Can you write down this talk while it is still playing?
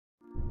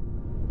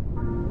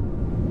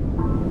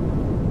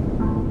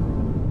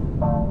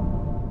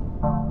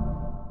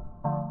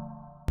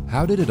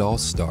How did it all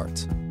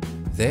start?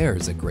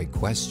 There's a great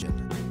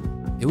question.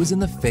 It was in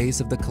the face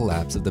of the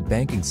collapse of the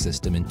banking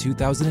system in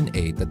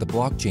 2008 that the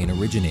blockchain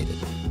originated.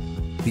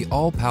 The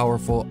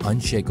all-powerful,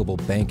 unshakable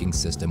banking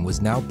system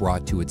was now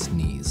brought to its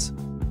knees.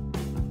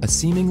 A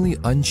seemingly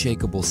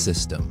unshakable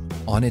system,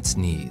 on its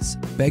knees,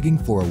 begging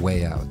for a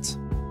way out.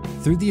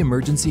 Through the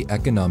Emergency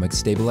Economic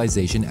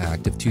Stabilization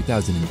Act of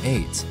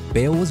 2008,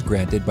 bail was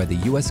granted by the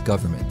US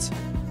government.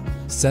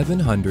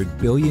 $700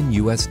 billion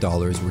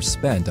were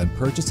spent on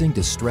purchasing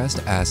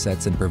distressed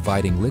assets and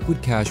providing liquid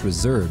cash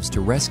reserves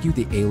to rescue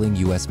the ailing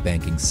US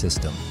banking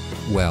system.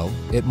 Well,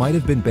 it might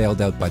have been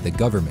bailed out by the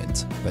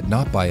government, but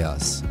not by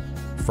us.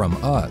 From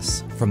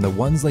us, from the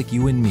ones like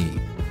you and me,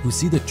 who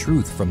see the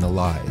truth from the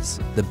lies,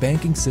 the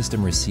banking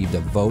system received a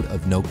vote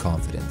of no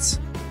confidence.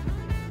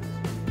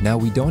 Now,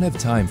 we don't have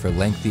time for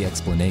lengthy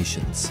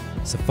explanations.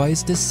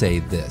 Suffice to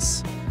say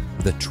this: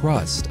 the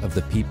trust of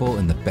the people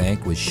in the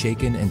bank was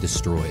shaken and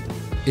destroyed.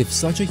 If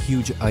such a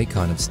huge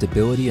icon of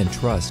stability and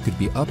trust could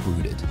be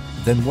uprooted,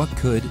 then what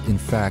could, in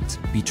fact,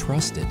 be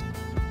trusted?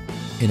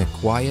 In a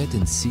quiet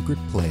and secret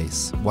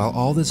place, while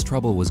all this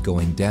trouble was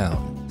going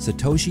down,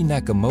 Satoshi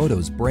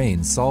Nakamoto's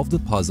brain solved the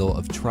puzzle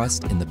of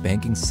trust in the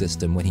banking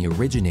system when he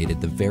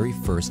originated the very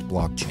first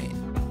blockchain.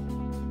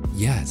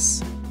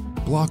 Yes,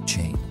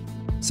 blockchain.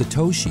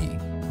 Satoshi,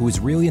 who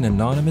is really an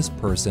anonymous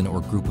person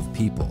or group of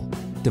people,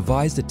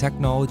 devised a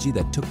technology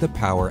that took the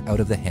power out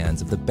of the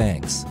hands of the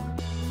banks,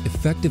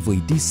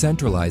 effectively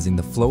decentralizing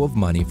the flow of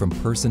money from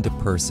person to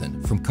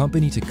person, from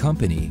company to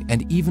company,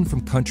 and even from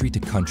country to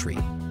country.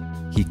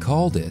 He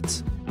called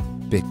it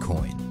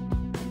Bitcoin.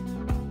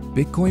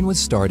 Bitcoin was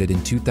started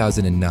in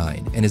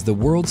 2009 and is the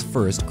world's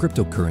first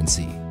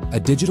cryptocurrency, a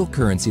digital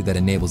currency that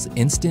enables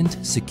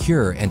instant,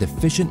 secure, and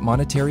efficient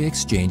monetary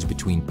exchange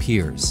between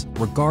peers,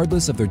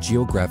 regardless of their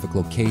geographic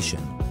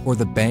location, or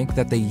the bank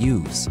that they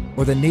use,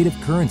 or the native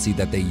currency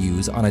that they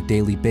use on a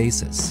daily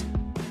basis.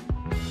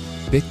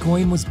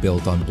 Bitcoin was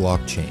built on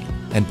blockchain,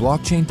 and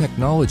blockchain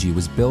technology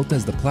was built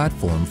as the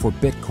platform for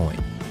Bitcoin.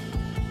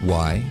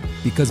 Why?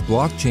 Because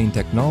blockchain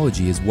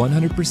technology is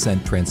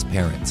 100%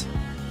 transparent.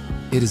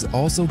 It is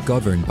also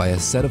governed by a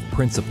set of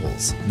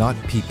principles, not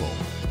people.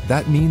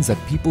 That means that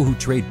people who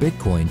trade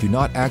Bitcoin do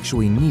not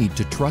actually need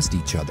to trust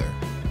each other.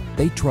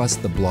 They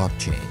trust the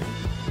blockchain.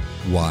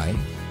 Why?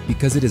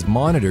 Because it is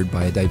monitored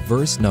by a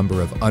diverse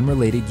number of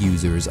unrelated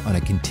users on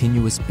a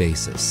continuous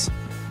basis.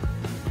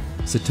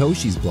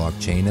 Satoshi's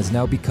blockchain has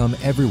now become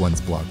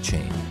everyone's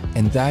blockchain,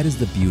 and that is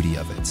the beauty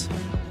of it.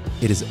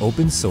 It is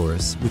open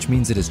source, which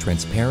means it is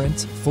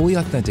transparent, fully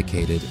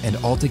authenticated, and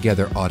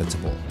altogether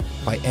auditable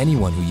by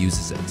anyone who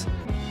uses it.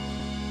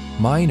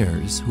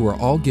 Miners, who are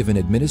all given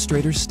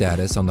administrator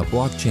status on the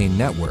blockchain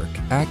network,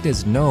 act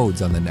as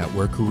nodes on the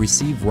network who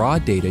receive raw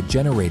data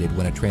generated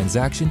when a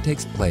transaction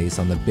takes place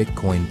on the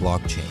Bitcoin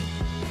blockchain.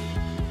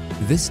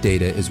 This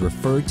data is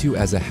referred to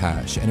as a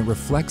hash, and it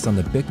reflects on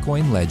the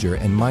Bitcoin ledger,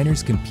 and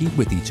miners compete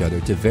with each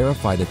other to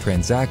verify the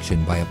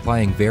transaction by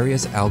applying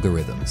various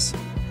algorithms.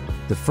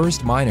 The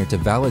first miner to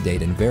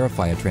validate and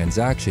verify a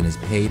transaction is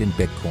paid in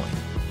Bitcoin.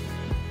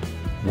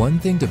 One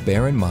thing to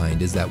bear in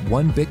mind is that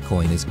one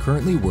Bitcoin is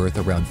currently worth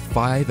around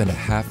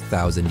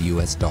 $5,500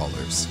 US.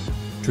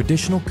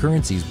 Traditional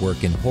currencies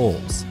work in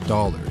wholes,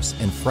 dollars,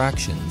 and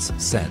fractions,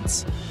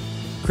 cents.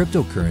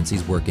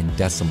 Cryptocurrencies work in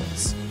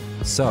decimals.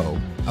 So,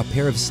 a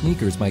pair of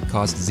sneakers might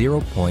cost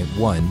 0.1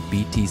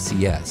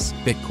 BTCS,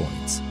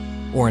 Bitcoins,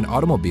 or an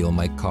automobile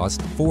might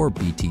cost 4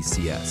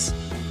 BTCS.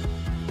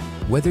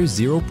 Whether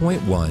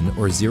 0.1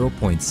 or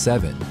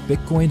 0.7,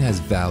 Bitcoin has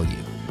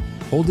value.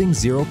 Holding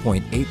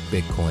 0.8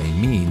 Bitcoin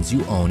means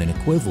you own an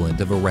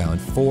equivalent of around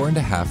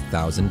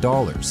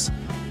 $4,500.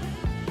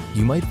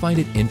 You might find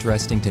it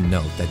interesting to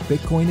note that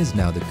Bitcoin is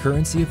now the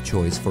currency of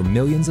choice for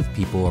millions of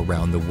people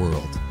around the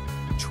world.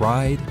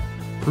 Tried,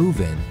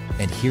 proven,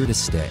 and here to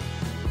stay.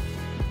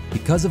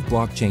 Because of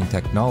blockchain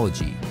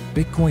technology,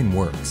 Bitcoin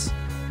works.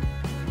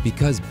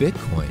 Because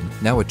Bitcoin,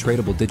 now a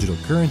tradable digital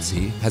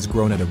currency, has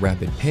grown at a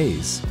rapid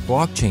pace,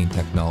 blockchain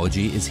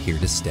technology is here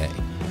to stay.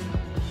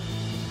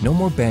 No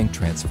more bank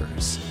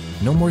transfers.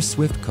 No more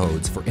SWIFT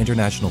codes for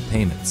international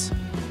payments.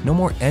 No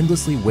more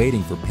endlessly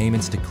waiting for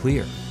payments to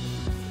clear.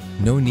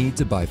 No need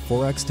to buy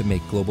Forex to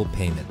make global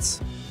payments.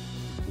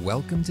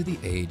 Welcome to the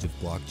age of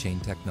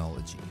blockchain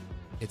technology.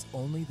 It's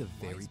only the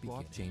very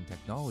blockchain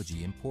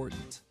technology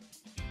important.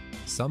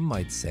 Some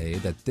might say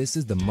that this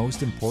is the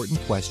most important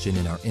question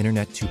in our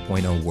Internet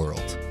 2.0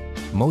 world.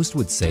 Most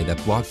would say that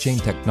blockchain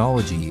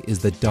technology is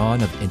the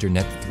dawn of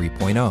Internet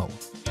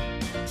 3.0.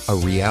 A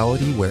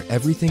reality where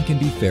everything can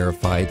be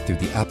verified through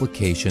the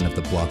application of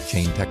the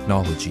blockchain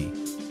technology.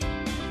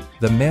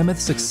 The mammoth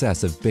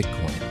success of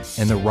Bitcoin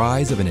and the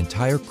rise of an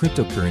entire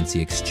cryptocurrency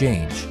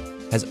exchange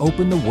has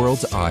opened the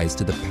world's eyes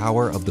to the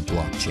power of the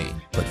blockchain.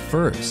 But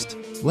first,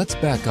 let's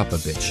back up a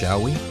bit,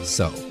 shall we?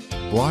 So,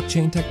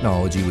 blockchain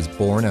technology was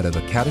born out of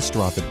a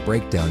catastrophic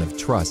breakdown of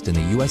trust in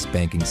the US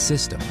banking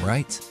system,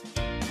 right?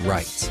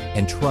 Right.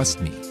 And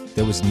trust me,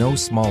 there was no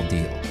small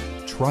deal.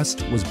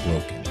 Trust was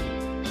broken.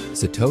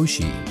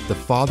 Satoshi, the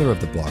father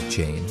of the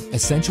blockchain,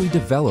 essentially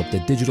developed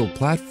a digital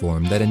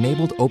platform that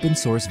enabled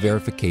open-source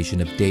verification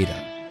of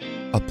data,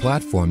 a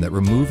platform that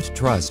removed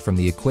trust from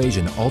the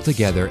equation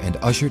altogether and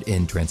ushered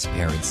in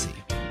transparency.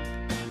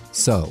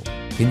 So,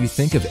 can you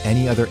think of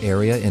any other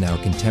area in our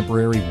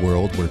contemporary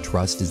world where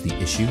trust is the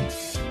issue?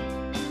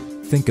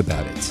 Think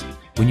about it.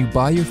 When you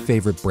buy your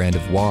favorite brand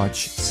of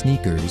watch,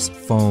 sneakers,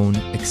 phone,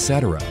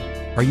 etc.,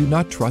 are you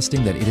not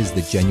trusting that it is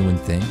the genuine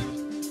thing?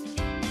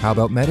 How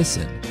about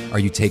medicine? Are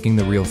you taking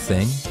the real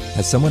thing?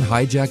 Has someone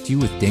hijacked you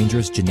with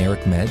dangerous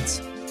generic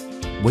meds?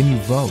 When you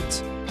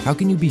vote, how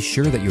can you be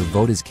sure that your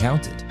vote is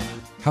counted?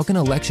 How can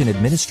election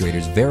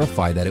administrators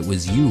verify that it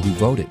was you who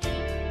voted?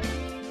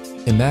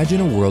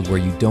 Imagine a world where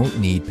you don't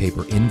need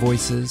paper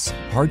invoices,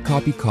 hard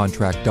copy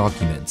contract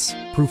documents,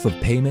 proof of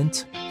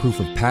payment, proof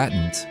of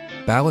patent,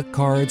 ballot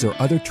cards, or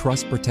other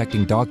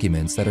trust-protecting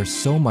documents that are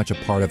so much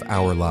a part of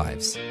our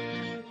lives.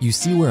 You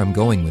see where I'm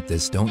going with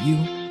this, don't you?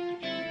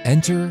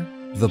 Enter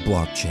the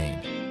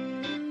blockchain.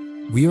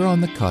 We are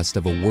on the cusp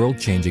of a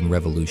world-changing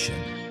revolution,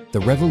 the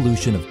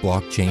revolution of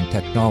blockchain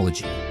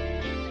technology.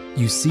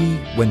 You see,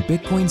 when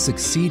Bitcoin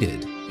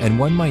succeeded, and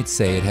one might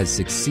say it has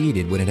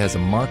succeeded when it has a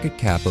market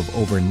cap of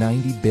over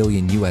 $90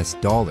 billion US,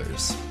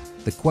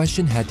 the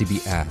question had to be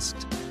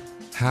asked,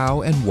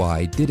 how and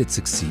why did it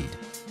succeed?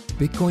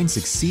 Bitcoin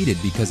succeeded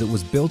because it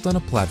was built on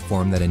a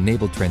platform that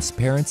enabled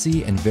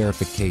transparency and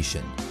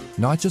verification,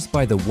 not just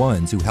by the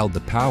ones who held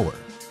the power,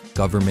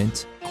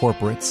 government,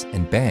 corporates,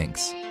 and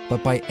banks,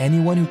 but by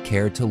anyone who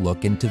cared to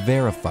look and to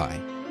verify.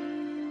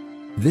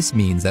 This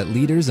means that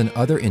leaders in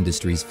other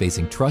industries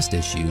facing trust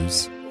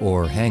issues,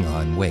 or hang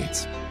on,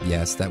 wait,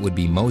 yes, that would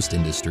be most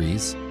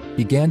industries,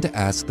 began to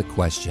ask the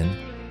question,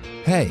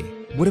 hey,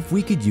 what if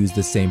we could use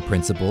the same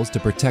principles to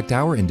protect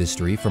our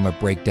industry from a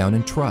breakdown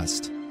in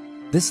trust?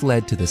 This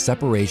led to the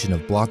separation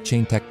of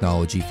blockchain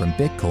technology from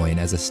Bitcoin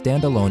as a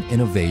standalone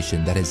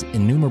innovation that has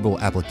innumerable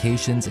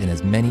applications in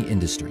as many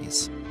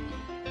industries.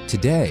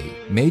 Today,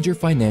 major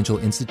financial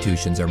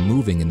institutions are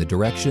moving in the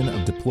direction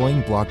of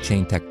deploying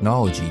blockchain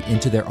technology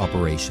into their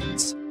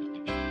operations.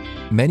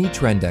 Many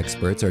trend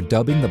experts are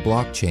dubbing the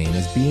blockchain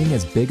as being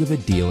as big of a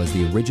deal as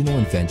the original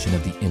invention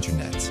of the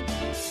internet.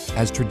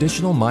 As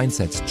traditional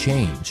mindsets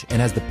change,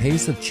 and as the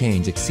pace of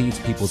change exceeds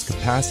people's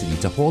capacity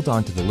to hold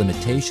on to the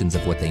limitations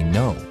of what they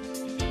know,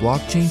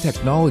 blockchain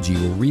technology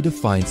will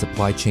redefine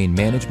supply chain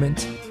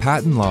management,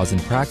 patent laws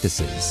and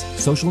practices,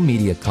 social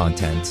media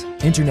content,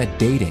 internet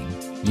dating.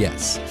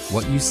 Yes,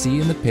 what you see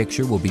in the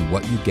picture will be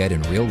what you get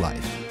in real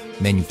life.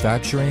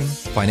 Manufacturing,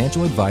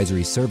 financial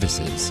advisory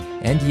services,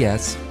 and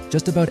yes,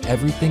 just about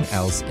everything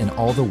else in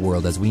all the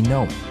world as we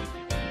know it.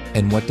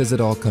 And what does it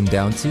all come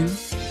down to?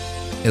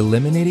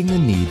 Eliminating the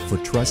need for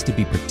trust to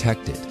be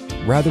protected.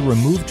 Rather,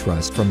 remove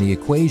trust from the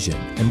equation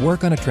and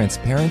work on a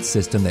transparent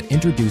system that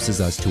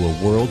introduces us to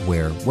a world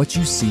where what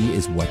you see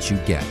is what you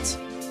get.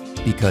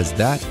 Because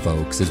that,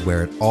 folks, is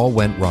where it all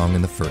went wrong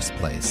in the first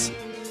place.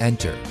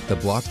 Enter the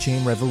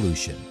blockchain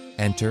revolution.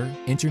 Enter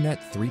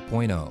Internet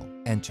 3.0.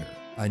 Enter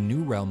a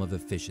new realm of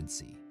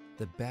efficiency.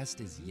 The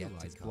best is yet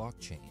to come.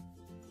 Blockchain.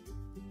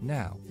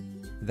 Now,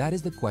 that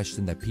is the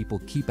question that people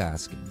keep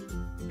asking.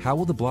 How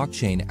will the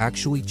blockchain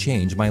actually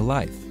change my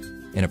life?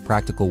 In a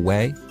practical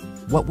way?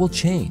 What will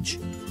change?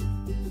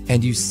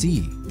 And you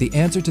see, the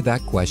answer to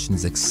that question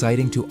is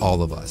exciting to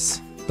all of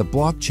us. The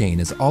blockchain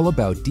is all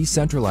about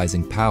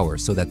decentralizing power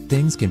so that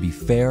things can be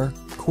fair,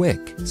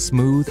 quick,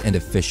 smooth, and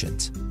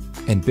efficient.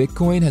 And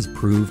Bitcoin has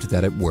proved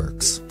that it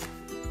works.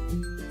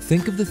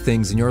 Think of the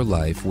things in your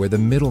life where the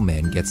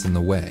middleman gets in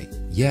the way.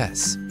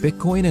 Yes,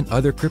 Bitcoin and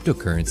other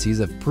cryptocurrencies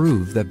have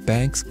proved that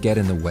banks get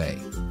in the way,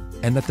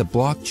 and that the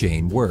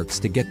blockchain works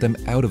to get them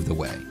out of the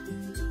way.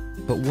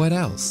 But what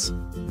else?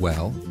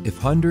 Well, if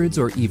hundreds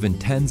or even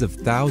tens of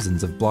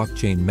thousands of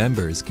blockchain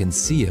members can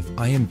see if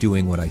I am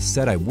doing what I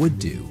said I would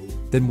do,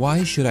 then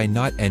why should I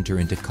not enter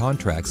into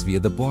contracts via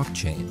the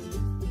blockchain?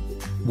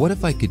 What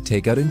if I could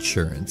take out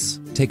insurance,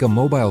 take a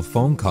mobile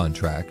phone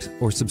contract,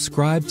 or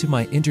subscribe to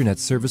my internet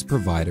service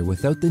provider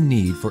without the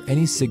need for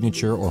any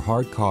signature or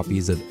hard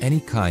copies of any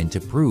kind to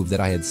prove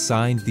that I had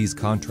signed these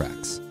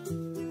contracts?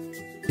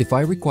 If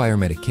I require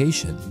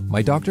medication,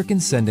 my doctor can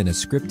send in a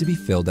script to be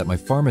filled at my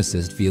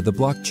pharmacist via the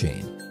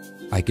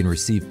blockchain. I can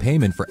receive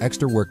payment for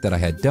extra work that I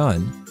had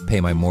done, pay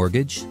my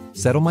mortgage,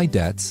 settle my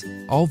debts,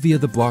 all via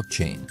the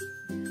blockchain.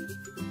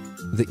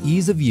 The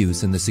ease of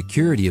use and the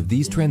security of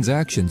these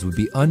transactions would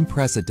be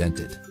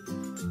unprecedented.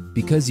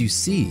 Because you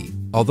see,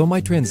 although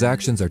my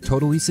transactions are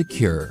totally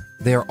secure,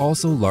 they are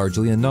also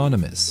largely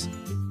anonymous.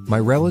 My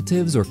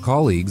relatives or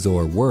colleagues,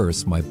 or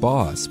worse, my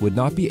boss, would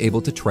not be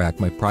able to track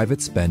my private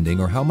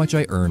spending or how much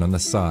I earn on the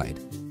side.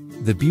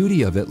 The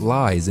beauty of it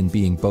lies in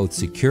being both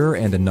secure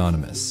and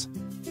anonymous.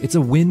 It's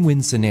a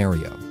win-win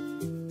scenario.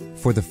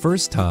 For the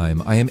first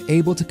time, I am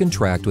able to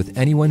contract with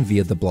anyone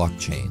via the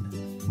blockchain.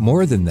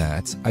 More than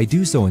that, I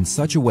do so in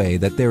such a way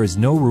that there is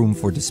no room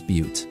for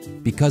dispute,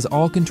 because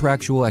all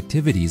contractual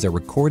activities are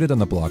recorded on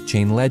the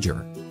blockchain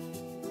ledger.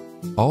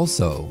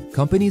 Also,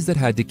 companies that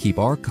had to keep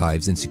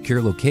archives in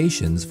secure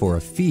locations for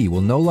a fee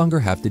will no longer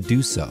have to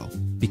do so,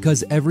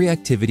 because every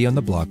activity on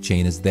the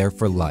blockchain is there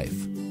for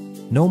life.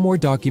 No more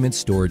document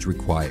storage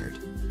required.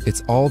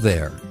 It's all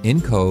there,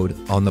 in code,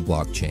 on the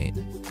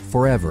blockchain,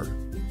 forever.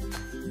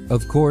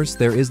 Of course,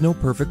 there is no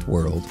perfect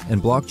world,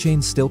 and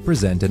blockchains still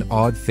present an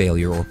odd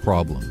failure or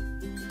problem.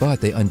 But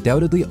they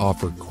undoubtedly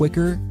offer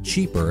quicker,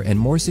 cheaper, and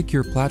more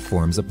secure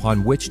platforms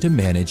upon which to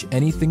manage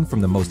anything from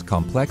the most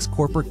complex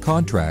corporate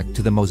contract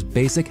to the most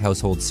basic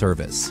household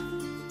service.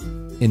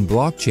 In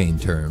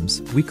blockchain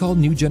terms, we call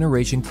new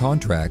generation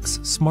contracts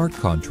smart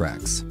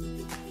contracts.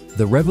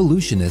 The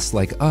revolutionists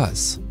like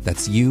us,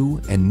 that's you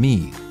and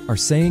me, are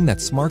saying that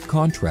smart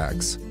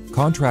contracts,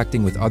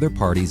 contracting with other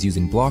parties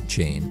using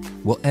blockchain,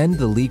 will end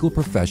the legal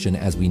profession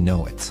as we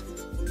know it.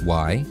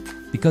 Why?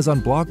 Because on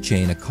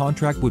blockchain, a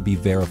contract would be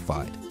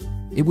verified.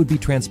 It would be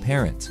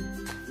transparent,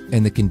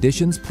 and the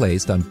conditions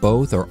placed on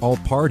both or all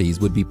parties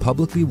would be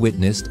publicly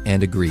witnessed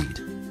and agreed.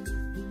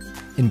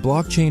 In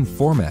blockchain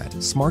format,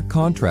 smart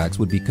contracts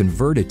would be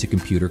converted to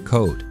computer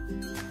code.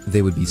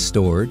 They would be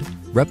stored,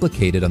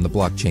 replicated on the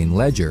blockchain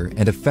ledger,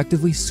 and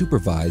effectively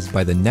supervised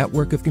by the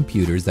network of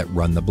computers that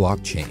run the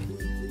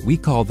blockchain. We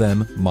call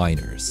them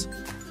miners.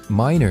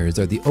 Miners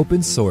are the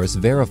open source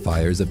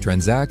verifiers of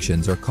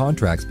transactions or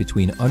contracts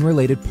between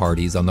unrelated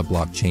parties on the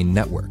blockchain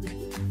network.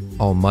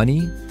 All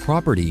money,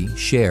 property,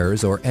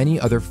 shares, or any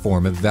other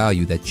form of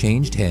value that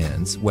changed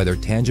hands, whether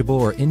tangible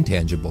or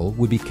intangible,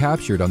 would be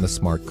captured on the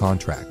smart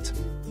contract.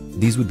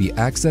 These would be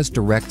accessed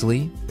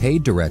directly,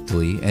 paid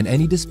directly, and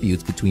any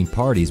disputes between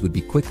parties would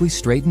be quickly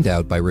straightened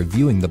out by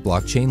reviewing the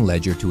blockchain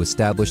ledger to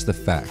establish the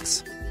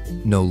facts.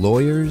 No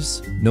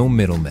lawyers, no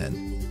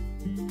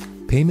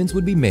middlemen. Payments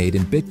would be made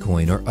in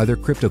Bitcoin or other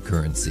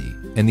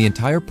cryptocurrency, and the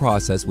entire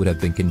process would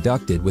have been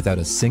conducted without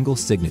a single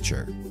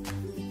signature.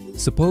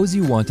 Suppose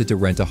you wanted to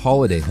rent a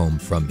holiday home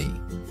from me.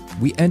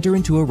 We enter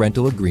into a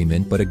rental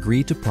agreement but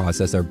agree to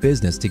process our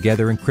business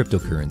together in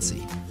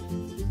cryptocurrency.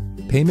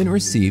 Payment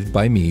received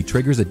by me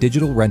triggers a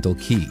digital rental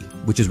key,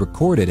 which is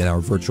recorded in our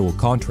virtual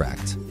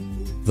contract.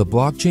 The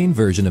blockchain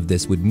version of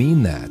this would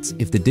mean that,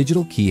 if the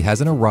digital key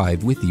hasn't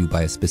arrived with you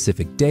by a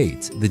specific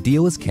date, the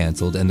deal is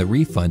cancelled and the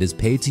refund is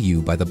paid to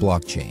you by the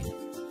blockchain.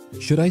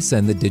 Should I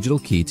send the digital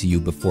key to you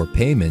before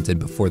payment and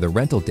before the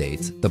rental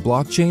date, the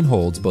blockchain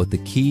holds both the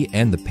key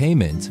and the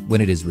payment when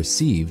it is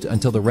received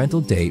until the rental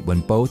date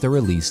when both are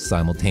released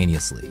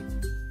simultaneously.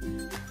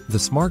 The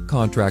smart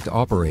contract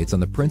operates on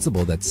the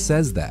principle that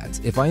says that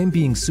if I am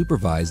being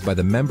supervised by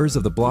the members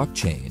of the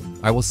blockchain,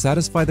 I will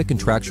satisfy the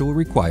contractual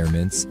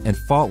requirements and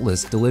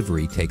faultless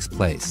delivery takes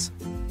place.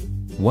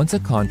 Once a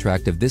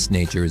contract of this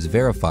nature is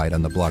verified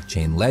on the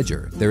blockchain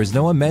ledger, there is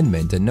no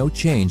amendment and no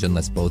change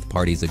unless both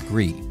parties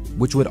agree,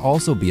 which would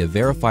also be a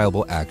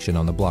verifiable action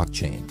on the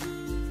blockchain.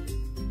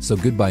 So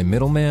goodbye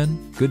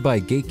middleman, goodbye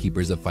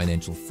gatekeepers of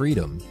financial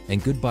freedom,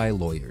 and goodbye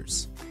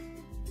lawyers.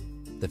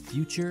 The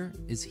future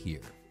is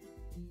here.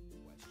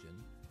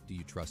 Question: do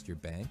you trust your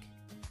bank?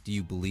 Do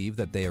you believe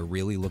that they are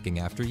really looking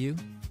after you?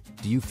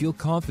 Do you feel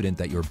confident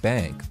that your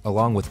bank,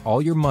 along with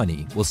all your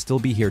money, will still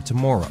be here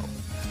tomorrow?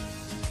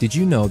 Did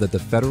you know that the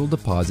Federal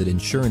Deposit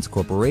Insurance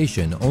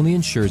Corporation only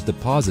insures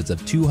deposits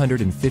of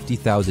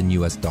 $250,000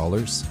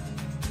 US?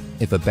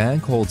 If a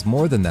bank holds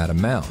more than that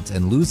amount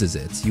and loses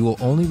it, you will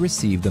only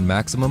receive the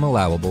maximum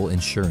allowable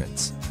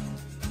insurance.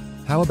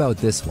 How about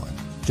this one,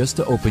 just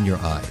to open your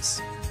eyes?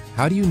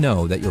 How do you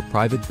know that your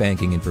private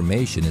banking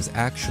information is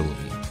actually,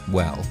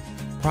 well,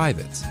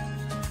 private?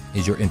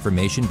 Is your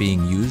information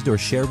being used or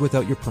shared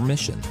without your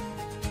permission?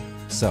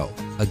 So,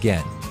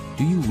 again,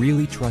 do you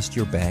really trust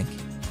your bank?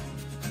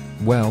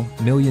 Well,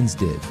 millions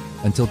did,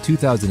 until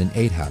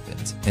 2008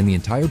 happened, and the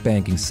entire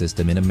banking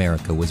system in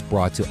America was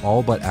brought to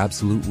all but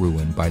absolute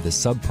ruin by the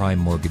subprime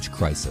mortgage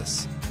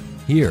crisis.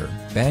 Here,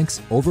 banks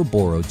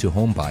overborrowed to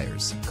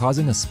homebuyers,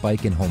 causing a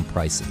spike in home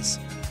prices.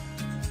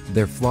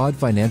 Their flawed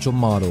financial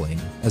modeling,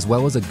 as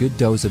well as a good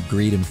dose of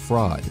greed and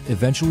fraud,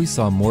 eventually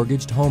saw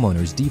mortgaged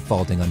homeowners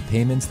defaulting on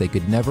payments they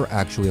could never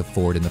actually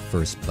afford in the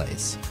first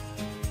place.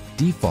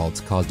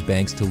 Defaults caused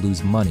banks to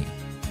lose money.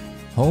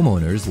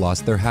 Homeowners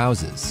lost their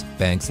houses,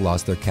 banks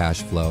lost their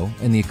cash flow,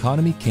 and the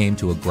economy came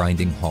to a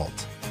grinding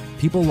halt.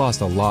 People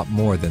lost a lot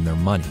more than their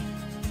money.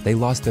 They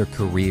lost their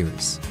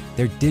careers,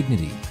 their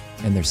dignity,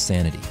 and their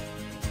sanity.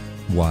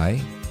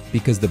 Why?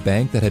 Because the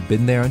bank that had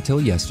been there until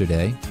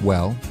yesterday,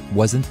 well,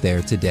 wasn't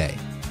there today.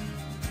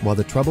 While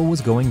the trouble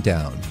was going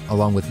down,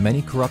 along with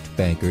many corrupt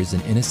bankers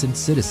and innocent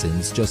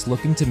citizens just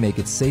looking to make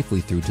it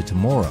safely through to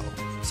tomorrow,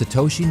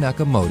 Satoshi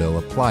Nakamoto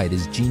applied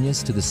his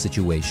genius to the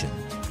situation.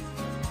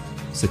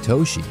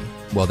 Satoshi,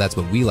 well, that's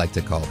what we like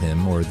to call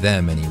him, or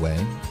them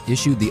anyway,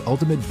 issued the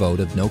ultimate vote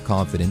of no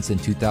confidence in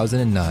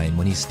 2009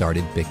 when he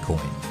started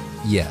Bitcoin.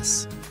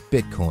 Yes,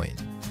 Bitcoin,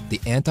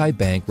 the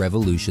anti-bank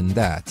revolution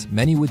that,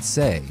 many would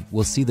say,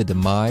 will see the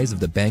demise of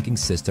the banking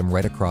system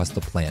right across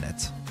the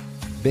planet.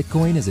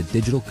 Bitcoin is a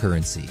digital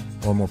currency,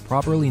 or more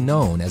properly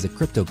known as a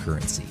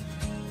cryptocurrency.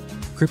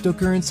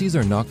 Cryptocurrencies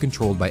are not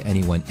controlled by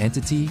any one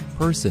entity,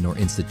 person, or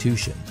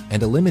institution,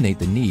 and eliminate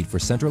the need for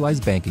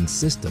centralized banking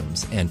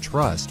systems and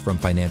trust from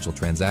financial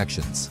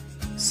transactions.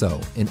 So,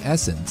 in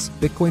essence,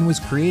 Bitcoin was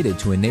created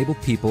to enable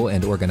people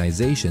and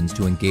organizations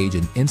to engage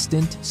in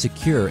instant,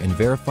 secure, and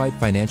verified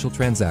financial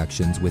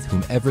transactions with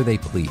whomever they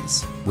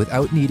please,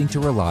 without needing to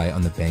rely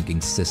on the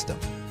banking system.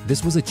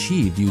 This was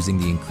achieved using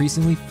the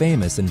increasingly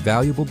famous and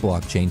valuable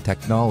blockchain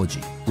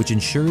technology, which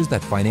ensures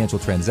that financial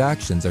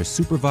transactions are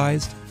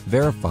supervised,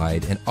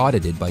 verified, and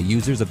audited by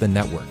users of the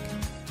network.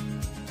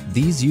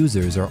 These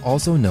users are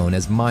also known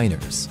as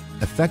miners.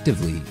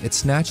 Effectively, it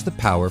snatched the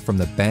power from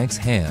the bank's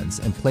hands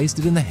and placed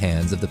it in the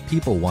hands of the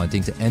people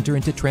wanting to enter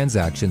into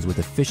transactions with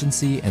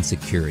efficiency and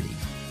security.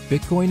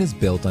 Bitcoin is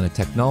built on a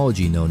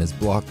technology known as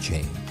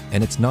blockchain,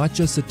 and it's not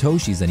just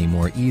Satoshis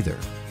anymore either.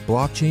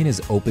 Blockchain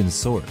is open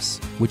source,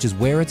 which is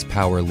where its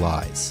power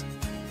lies.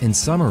 In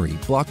summary,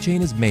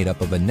 blockchain is made up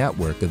of a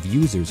network of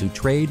users who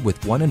trade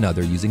with one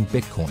another using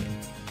Bitcoin.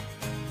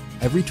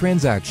 Every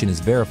transaction is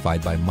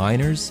verified by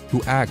miners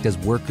who act as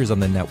workers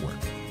on the network.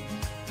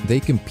 They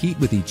compete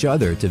with each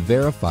other to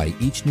verify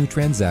each new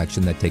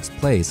transaction that takes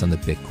place on the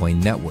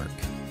Bitcoin network.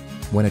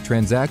 When a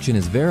transaction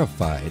is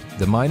verified,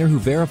 the miner who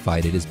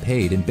verified it is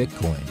paid in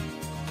Bitcoin.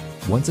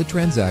 Once a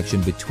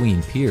transaction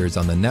between peers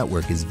on the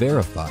network is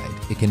verified,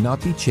 it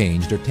cannot be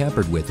changed or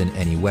tampered with in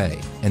any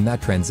way, and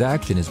that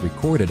transaction is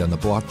recorded on the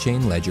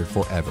blockchain ledger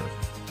forever.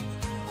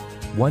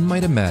 One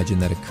might imagine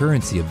that a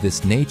currency of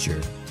this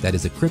nature, that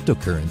is a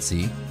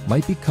cryptocurrency,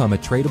 might become a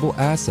tradable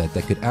asset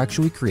that could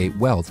actually create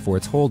wealth for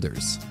its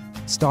holders.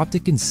 Stop to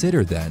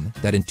consider then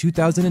that in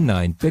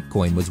 2009,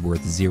 Bitcoin was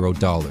worth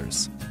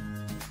 $0.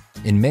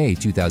 In May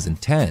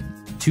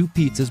 2010, 2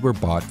 pizzas were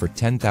bought for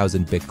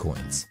 10,000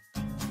 Bitcoins.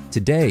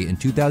 Today, in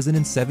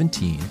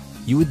 2017,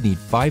 you would need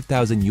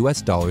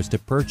 $5,000 to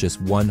purchase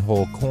one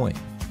whole coin.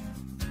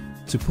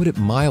 To put it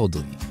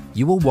mildly,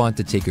 you will want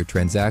to take your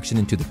transaction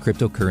into the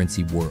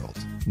cryptocurrency world,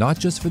 not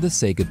just for the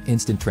sake of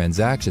instant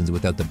transactions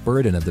without the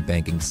burden of the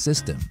banking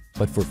system,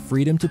 but for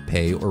freedom to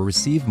pay or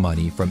receive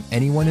money from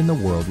anyone in the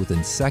world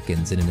within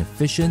seconds in an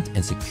efficient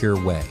and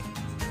secure way.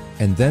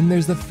 And then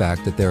there's the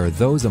fact that there are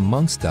those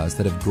amongst us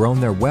that have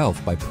grown their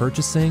wealth by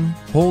purchasing,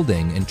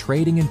 holding, and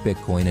trading in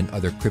Bitcoin and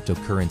other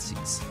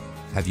cryptocurrencies.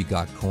 Have you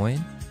got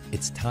coin?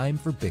 It's time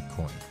for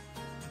Bitcoin.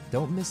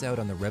 Don't miss out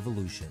on the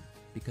revolution,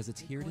 because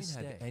it's here to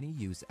stay. Have any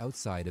use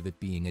outside of it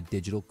being a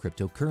digital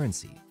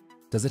cryptocurrency?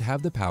 Does it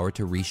have the power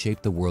to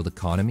reshape the world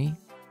economy?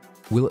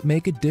 Will it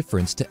make a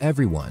difference to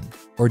everyone,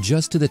 or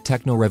just to the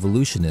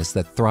techno-revolutionists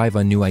that thrive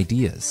on new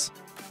ideas?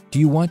 Do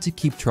you want to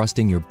keep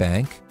trusting your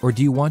bank, or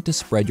do you want to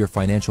spread your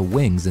financial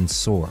wings and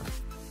soar?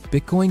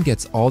 Bitcoin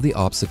gets all the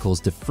obstacles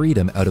to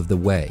freedom out of the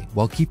way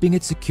while keeping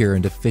it secure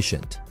and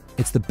efficient.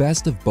 It's the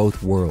best of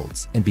both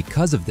worlds, and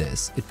because of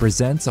this, it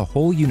presents a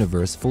whole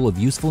universe full of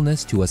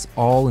usefulness to us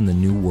all in the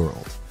new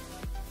world.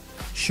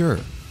 Sure,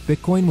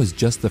 Bitcoin was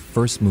just the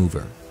first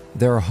mover.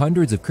 There are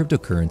hundreds of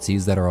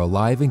cryptocurrencies that are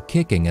alive and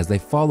kicking as they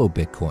follow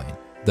Bitcoin,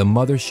 the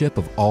mothership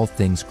of all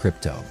things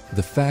crypto.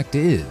 The fact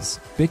is,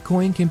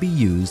 Bitcoin can be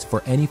used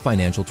for any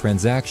financial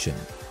transaction,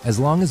 as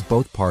long as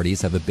both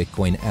parties have a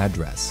Bitcoin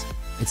address.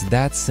 It's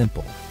that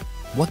simple.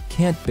 What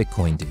can't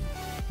Bitcoin do?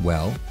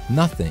 Well,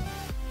 nothing.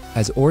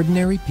 As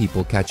ordinary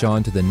people catch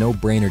on to the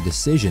no-brainer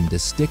decision to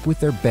stick with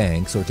their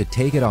banks or to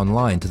take it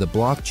online to the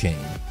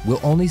blockchain,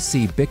 we'll only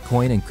see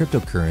Bitcoin and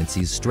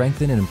cryptocurrencies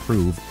strengthen and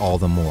improve all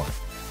the more.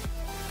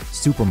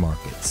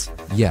 Supermarkets,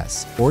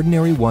 yes,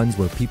 ordinary ones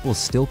where people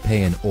still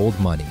pay in old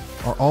money,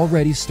 are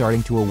already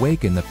starting to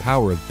awaken the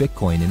power of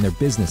Bitcoin in their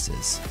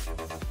businesses.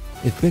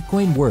 If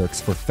Bitcoin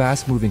works for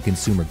fast-moving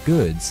consumer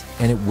goods,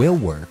 and it will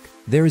work,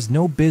 there is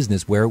no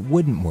business where it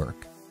wouldn't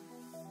work.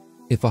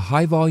 If a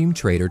high-volume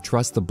trader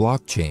trusts the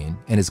blockchain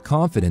and is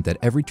confident that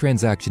every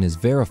transaction is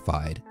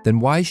verified, then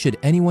why should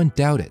anyone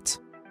doubt it?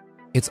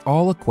 It's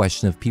all a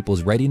question of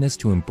people's readiness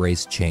to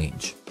embrace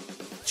change,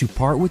 to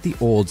part with the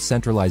old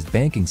centralized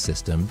banking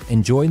system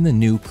and join the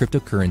new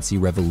cryptocurrency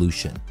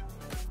revolution.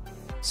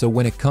 So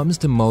when it comes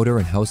to motor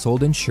and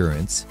household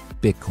insurance,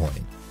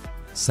 Bitcoin.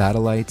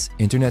 Satellites,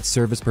 internet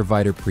service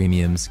provider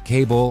premiums,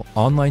 cable,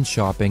 online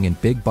shopping,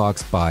 and big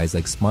box buys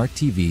like smart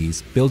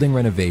TVs, building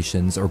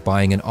renovations, or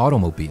buying an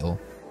automobile,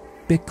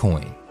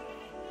 Bitcoin.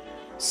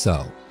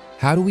 So,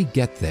 how do we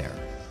get there?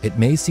 It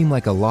may seem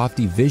like a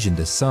lofty vision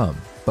to some,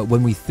 but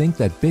when we think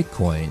that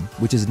Bitcoin,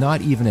 which is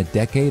not even a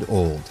decade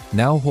old,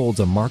 now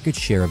holds a market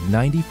share of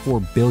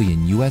 $94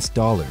 billion,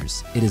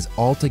 it is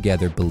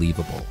altogether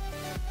believable.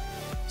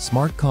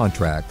 Smart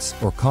contracts,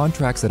 or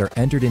contracts that are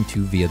entered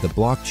into via the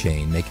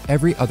blockchain, make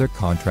every other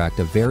contract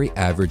a very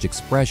average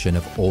expression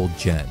of old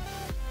gen.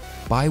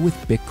 Buy with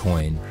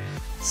Bitcoin,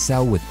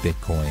 sell with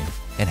Bitcoin,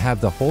 and have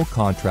the whole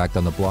contract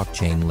on the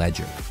blockchain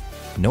ledger.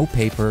 No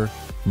paper,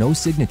 no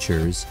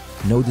signatures,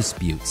 no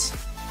disputes.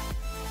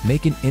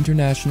 Make an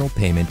international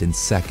payment in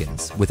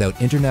seconds,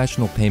 without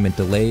international payment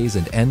delays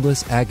and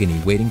endless agony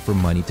waiting for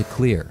money to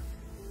clear.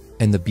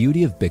 And the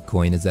beauty of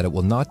Bitcoin is that it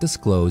will not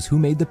disclose who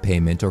made the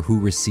payment or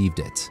who received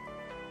it.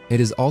 It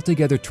is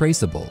altogether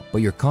traceable,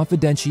 but your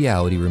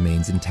confidentiality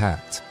remains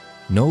intact.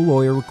 No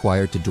lawyer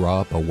required to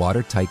draw up a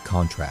watertight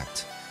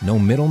contract. No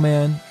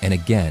middleman, and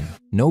again,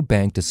 no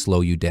bank to slow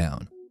you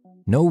down.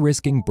 No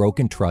risking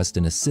broken trust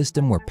in a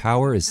system where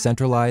power is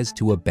centralized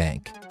to a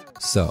bank.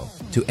 So,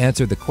 to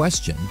answer the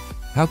question,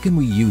 how can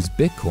we use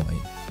Bitcoin?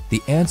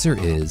 The answer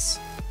is,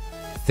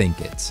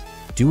 think it.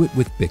 Do it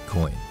with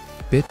Bitcoin.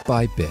 Bit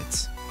by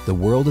bit, the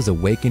world is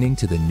awakening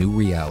to the new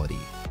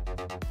reality.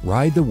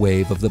 Ride the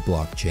wave of the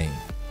blockchain.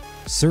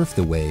 Surf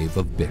the wave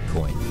of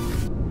Bitcoin.